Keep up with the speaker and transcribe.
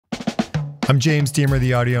I'm James Demer,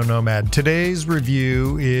 the Audio Nomad. Today's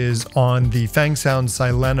review is on the FangSound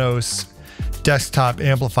Silenos desktop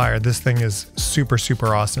amplifier. This thing is super,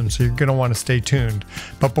 super awesome, so you're gonna wanna stay tuned.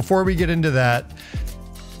 But before we get into that,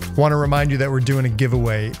 I wanna remind you that we're doing a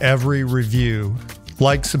giveaway every review.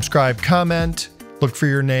 Like, subscribe, comment, look for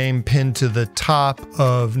your name pinned to the top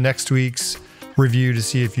of next week's review to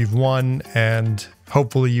see if you've won, and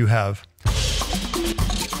hopefully you have.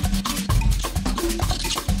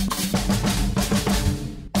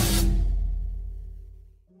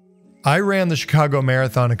 I ran the Chicago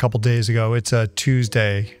Marathon a couple days ago. It's a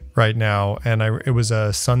Tuesday right now, and it was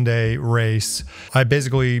a Sunday race. I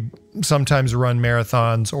basically sometimes run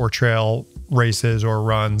marathons or trail races or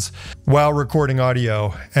runs while recording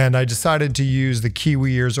audio, and I decided to use the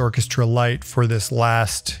Kiwi Ears Orchestra Lite for this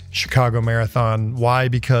last Chicago Marathon. Why?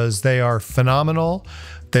 Because they are phenomenal.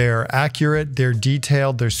 They're accurate, they're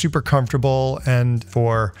detailed, they're super comfortable, and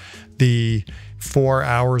for the 4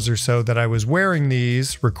 hours or so that I was wearing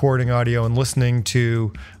these, recording audio and listening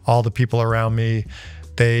to all the people around me,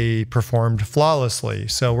 they performed flawlessly.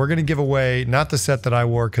 So we're gonna give away, not the set that I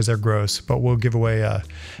wore because they're gross, but we'll give away a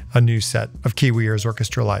new set of Kiwi Ears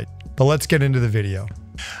Orchestra Lite. But let's get into the video.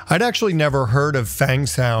 I'd actually never heard of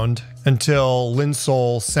FangSound until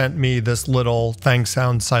Linsoul sent me this little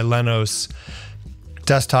FangSound Silenos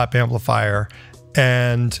desktop amplifier,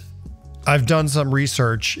 and I've done some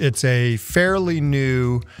research. It's a fairly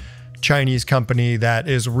new Chinese company that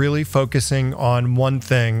is really focusing on one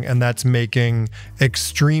thing, and that's making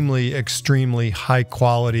extremely, extremely high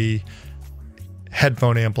quality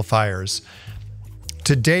headphone amplifiers.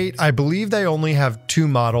 To date, I believe they only have two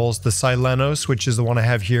models, the Silenos, which is the one I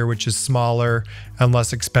have here, which is smaller and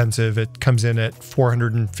less expensive. It comes in at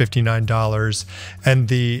 $459, and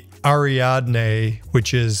the Ariadne,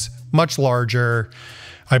 which is much larger.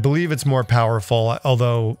 I believe it's more powerful,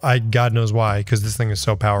 although God knows why, because this thing is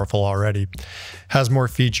so powerful already. Has more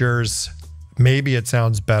features. Maybe it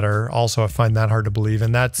sounds better. Also, I find that hard to believe.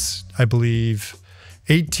 And that's, I believe,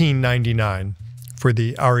 $18.99 for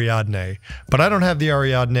the Ariadne. But I don't have the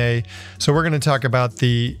Ariadne, so we're going to talk about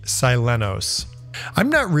the Silenos. I'm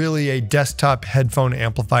not really a desktop headphone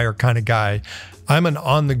amplifier kind of guy. I'm an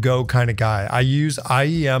on-the-go kind of guy. I use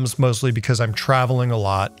IEMs mostly because I'm traveling a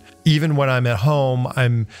lot. Even when I'm at home,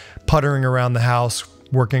 I'm puttering around the house,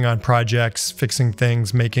 working on projects, fixing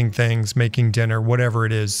things, making dinner, whatever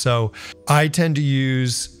it is. So I tend to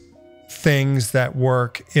use things that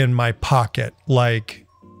work in my pocket, like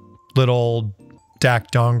little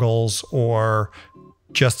DAC dongles or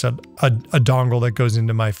just a dongle that goes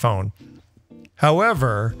into my phone.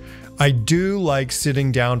 However, I do like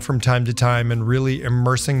sitting down from time to time and really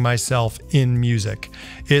immersing myself in music.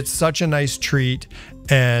 It's such a nice treat,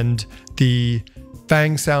 and the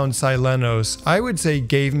FangSound Silenos, I would say,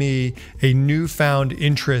 gave me a newfound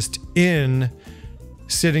interest in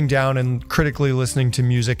sitting down and critically listening to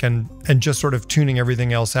music and just sort of tuning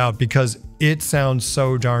everything else out, because it sounds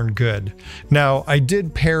so darn good. Now, I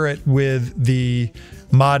did pair it with the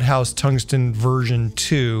Modhaus Tungsten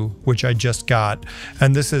V2, which I just got,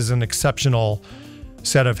 and this is an exceptional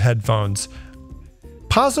set of headphones.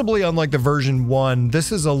 Possibly unlike the version 1,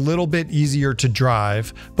 this is a little bit easier to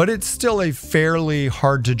drive, but it's still a fairly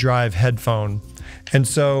hard to drive headphone. And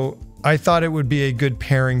so I thought it would be a good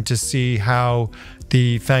pairing to see how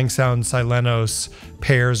the FangSound Silenos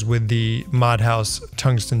pairs with the Modhaus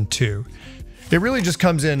Tungsten 2. It really just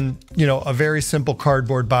comes in, you know, a very simple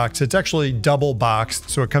cardboard box. It's actually double boxed,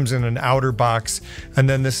 so it comes in an outer box, and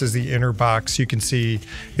then this is the inner box. You can see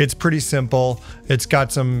it's pretty simple. It's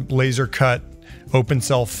got some laser cut open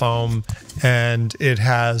cell foam, and it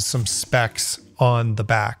has some specs on the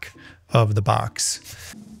back of the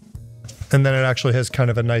box. And then it actually has kind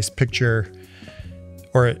of a nice picture,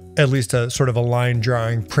 or at least a sort of a line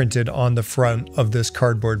drawing printed on the front of this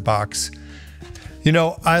cardboard box. You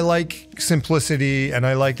know, I like simplicity, and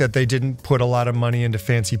I like that they didn't put a lot of money into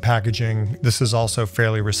fancy packaging. This is also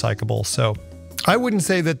fairly recyclable. So I wouldn't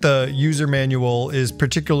say that the user manual is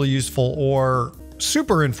particularly useful or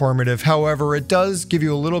super informative. However, it does give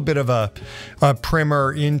you a little bit of a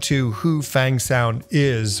primer into who FangSound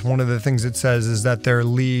is. One of the things it says is that their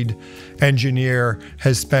lead engineer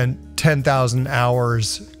has spent 10,000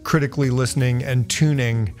 hours critically listening and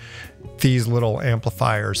tuning these little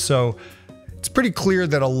amplifiers. So it's pretty clear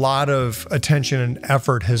that a lot of attention and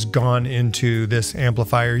effort has gone into this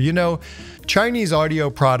amplifier. You know, Chinese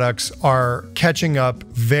audio products are catching up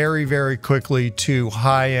very, very quickly to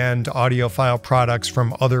high-end audiophile products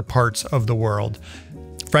from other parts of the world.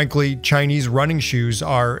 frankly, Chinese running shoes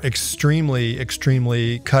are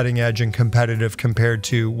extremely cutting edge and competitive compared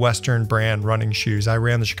to Western brand running shoes. I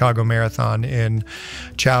ran the Chicago Marathon in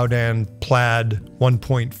Chowdan Plaid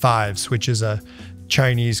 1.5s, which is a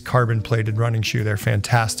Chinese carbon plated running shoe. They're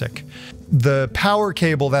fantastic. The power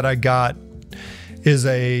cable that I got is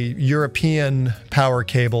a European power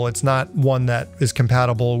cable. It's not one that is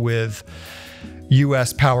compatible with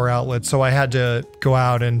US power outlets, so I had to go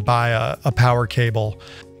out and buy a power cable.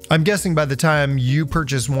 I'm guessing by the time you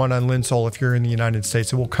purchase one on Linsoul, if you're in the United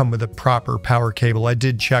States, it will come with a proper power cable. I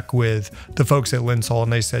did check with the folks at Linsoul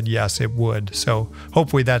and they said yes, it would. So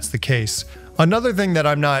hopefully that's the case. Another thing that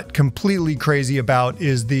I'm not completely crazy about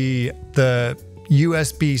is the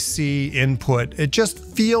USB-C input. It just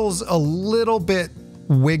feels a little bit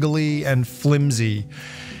wiggly and flimsy.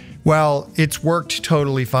 Well, it's worked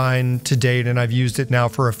totally fine to date, and I've used it now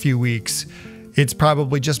for a few weeks. It's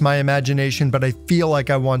probably just my imagination, but I feel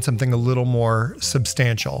like I want something a little more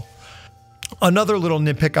substantial. Another little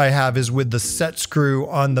nitpick I have is with the set screw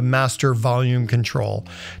on the master volume control.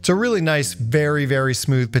 It's a really nice, very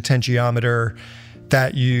smooth potentiometer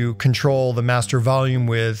that you control the master volume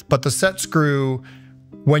with, but the set screw,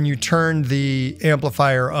 when you turn the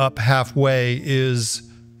amplifier up halfway, is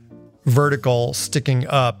vertical, sticking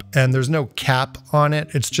up, and there's no cap on it.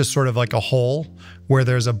 It's just sort of like a hole where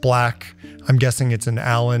there's a black, I'm guessing it's an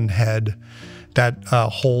Allen head that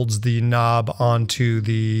holds the knob onto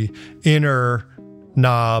the inner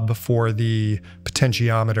knob for the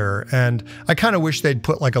potentiometer. And I kind of wish they'd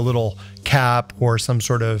put like a little cap or some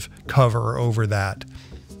sort of cover over that.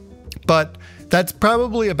 But that's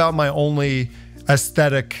probably about my only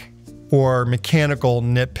aesthetic or mechanical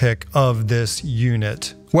nitpick of this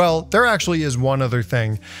unit. Well, there actually is one other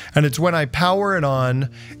thing, and it's when I power it on,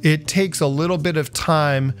 it takes a little bit of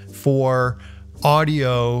time for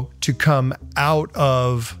audio to come out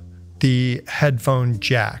of the headphone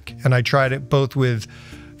jack. And I tried it both with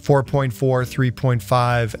 4.4,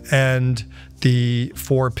 3.5, and the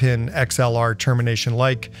 4-pin XLR termination.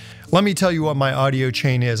 Like, let me tell you what my audio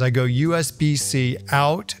chain is. I go USB-C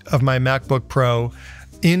out of my MacBook Pro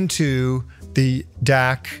into the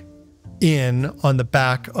DAC in on the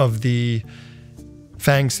back of the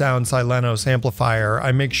FangSound Silenos amplifier.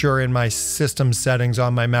 I make sure in my system settings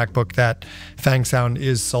on my MacBook that FangSound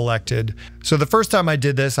is selected. So the first time I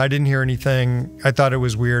did this, I didn't hear anything. I thought it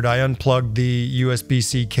was weird. I unplugged the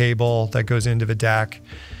USB-C cable that goes into the DAC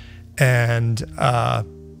and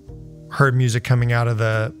heard music coming out of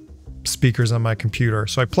the speakers on my computer.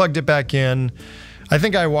 So I plugged it back in. I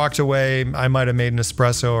think I walked away. I might have made an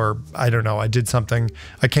espresso, or I don't know. I did something.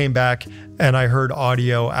 I came back and I heard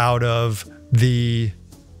audio out of the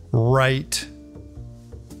right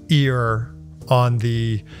ear on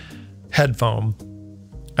the headphone.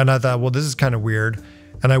 And I thought, well, this is kind of weird.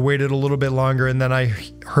 And I waited a little bit longer, and then I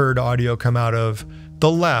heard audio come out of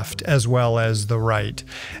the left as well as the right.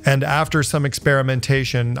 And after some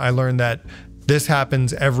experimentation, I learned that this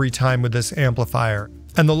happens every time with this amplifier.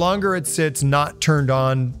 And the longer it sits not turned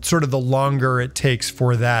on, sort of the longer it takes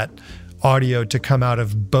for that audio to come out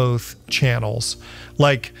of both channels.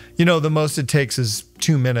 Like, you know, the most it takes is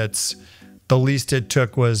 2 minutes. The least it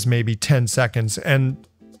took was maybe 10 seconds. And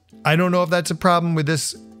I don't know if that's a problem with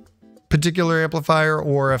this particular amplifier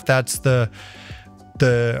or if that's the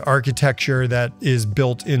architecture that is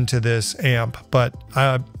built into this amp. But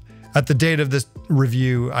at the date of this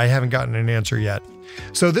review, I haven't gotten an answer yet.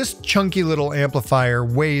 So this chunky little amplifier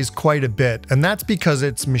weighs quite a bit, and that's because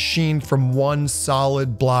it's machined from one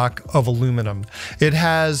solid block of aluminum. It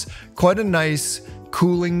has quite a nice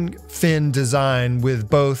cooling fin design with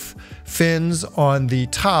both fins on the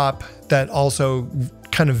top that also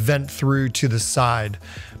kind of vent through to the side,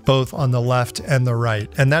 both on the left and the right.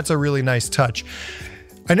 And that's a really nice touch.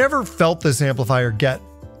 I never felt this amplifier get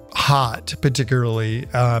hot particularly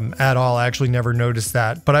at all. I actually never noticed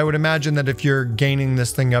that, but I would imagine that if you're gaining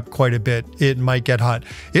this thing up quite a bit, it might get hot.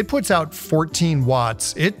 It puts out 14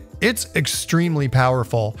 watts. It's extremely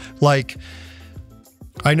powerful. Like,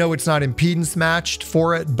 I know it's not impedance matched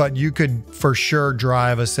for it, but you could for sure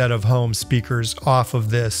drive a set of home speakers off of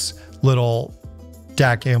this little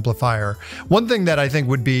DAC amplifier. One thing that I think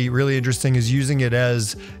would be really interesting is using it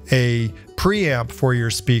as a preamp for your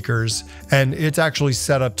speakers, and it's actually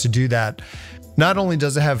set up to do that. Not only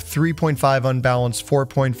does it have 3.5 unbalanced,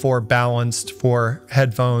 4.4 balanced for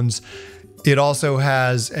headphones, it also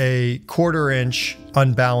has a 1/4 inch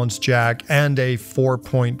unbalanced jack and a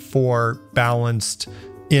 4.4 balanced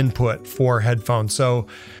input for headphones. So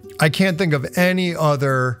I can't think of any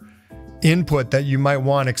other input that you might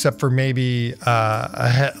want, except for maybe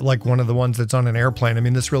like one of the ones that's on an airplane. I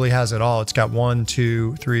mean, this really has it all. It's got 1,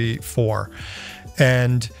 2, 3, 4.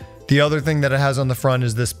 And the other thing that it has on the front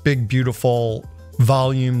is this big, beautiful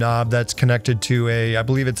volume knob that's connected to I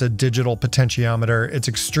believe it's a digital potentiometer. It's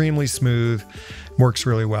extremely smooth, works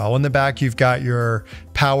really well. In the back, you've got your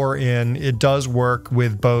power in. It does work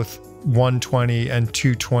with both 120 and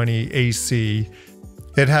 220 AC.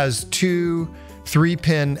 It has 2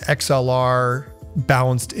 3-pin XLR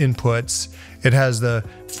balanced inputs. It has the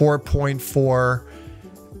 4.4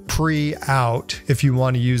 pre-out if you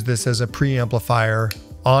want to use this as a preamplifier,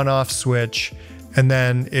 on-off switch, and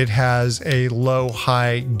then it has a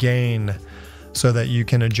low-high gain so that you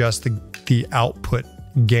can adjust the output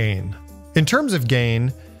gain. In terms of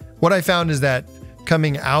gain, what I found is that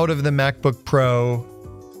coming out of the MacBook Pro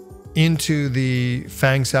into the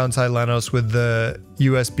FangSound Silenos with the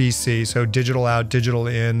USB-C, so digital out, digital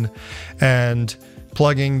in, and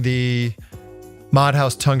plugging the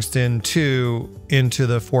Modhaus Tungsten V2 into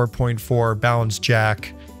the 4.4 balance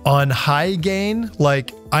jack. On high gain,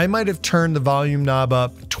 like I might have turned the volume knob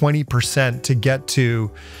up 20% to get to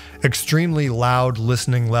extremely loud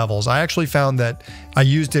listening levels. I actually found that I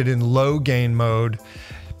used it in low gain mode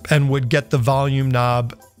and would get the volume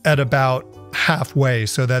knob at about halfway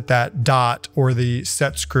so that that dot or the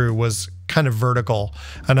set screw was kind of vertical,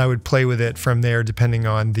 and I would play with it from there depending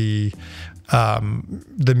on the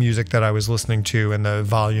music that I was listening to and the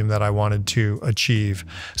volume that I wanted to achieve.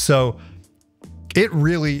 So it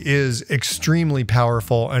really is extremely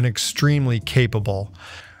powerful and extremely capable.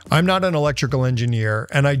 I'm not an electrical engineer,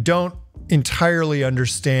 and I don't entirely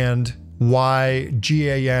understand why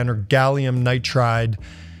GaN or gallium nitride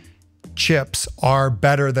chips are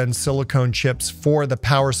better than silicone chips for the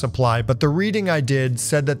power supply, but the reading I did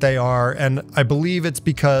said that they are, and I believe it's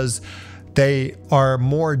because they are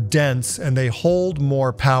more dense and they hold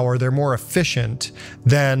more power. They're more efficient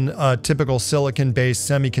than a typical silicon-based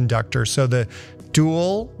semiconductor. So the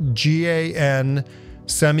dual GaN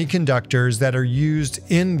semiconductors that are used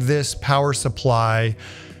in this power supply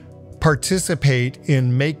participate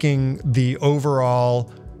in making the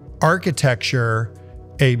overall architecture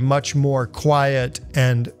a much more quiet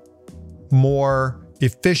and more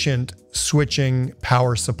efficient switching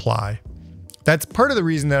power supply. That's part of the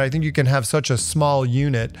reason that I think you can have such a small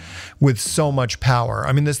unit with so much power.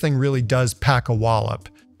 I mean, this thing really does pack a wallop.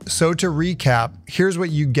 So to recap, here's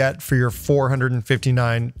what you get for your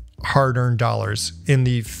 $459 hard-earned dollars in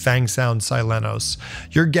the FangSound Silenos.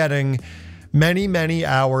 You're getting many, many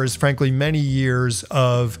hours, frankly, many years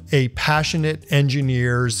of a passionate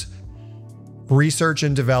engineer's research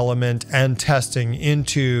and development and testing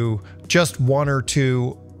into just 1 or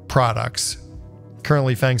 2 products.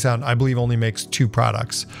 Currently, FangSound, I believe, only makes 2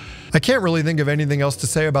 products. I can't really think of anything else to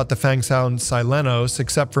say about the FangSound Silenos,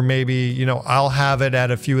 except for maybe, you know, I'll have it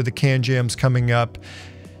at a few of the Can Jams coming up.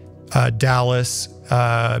 Dallas,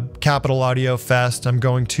 Capital Audio Fest. I'm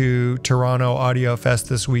going to Toronto Audio Fest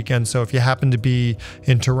this weekend. So if you happen to be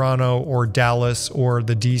in Toronto or Dallas or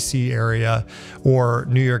the DC area or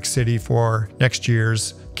New York City for next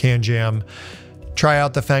year's Can Jam, try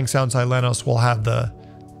out the FangSound Silenos. We'll have the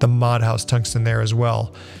Modhaus Tungsten there as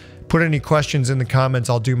well. Put any questions in the comments.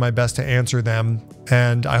 I'll do my best to answer them.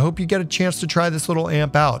 And I hope you get a chance to try this little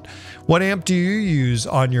amp out. What amp do you use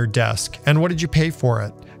on your desk? And what did you pay for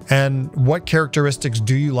it? And what characteristics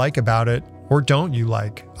do you like about it or don't you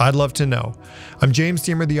like? I'd love to know. I'm James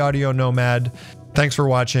Demer, the Audio Nomad. Thanks for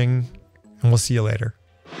watching, and we'll see you later.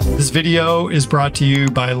 This video is brought to you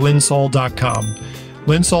by Linsoul.com.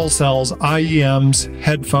 Linsoul sells IEMs,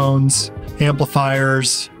 headphones,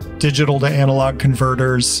 amplifiers, digital to analog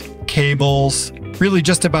converters, cables, really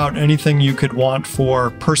just about anything you could want for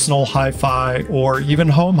personal hi-fi or even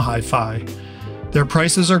home hi-fi. Their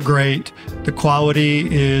prices are great, the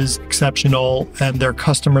quality is exceptional, and their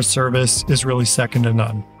customer service is really second to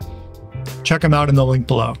none. Check them out in the link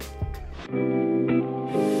below.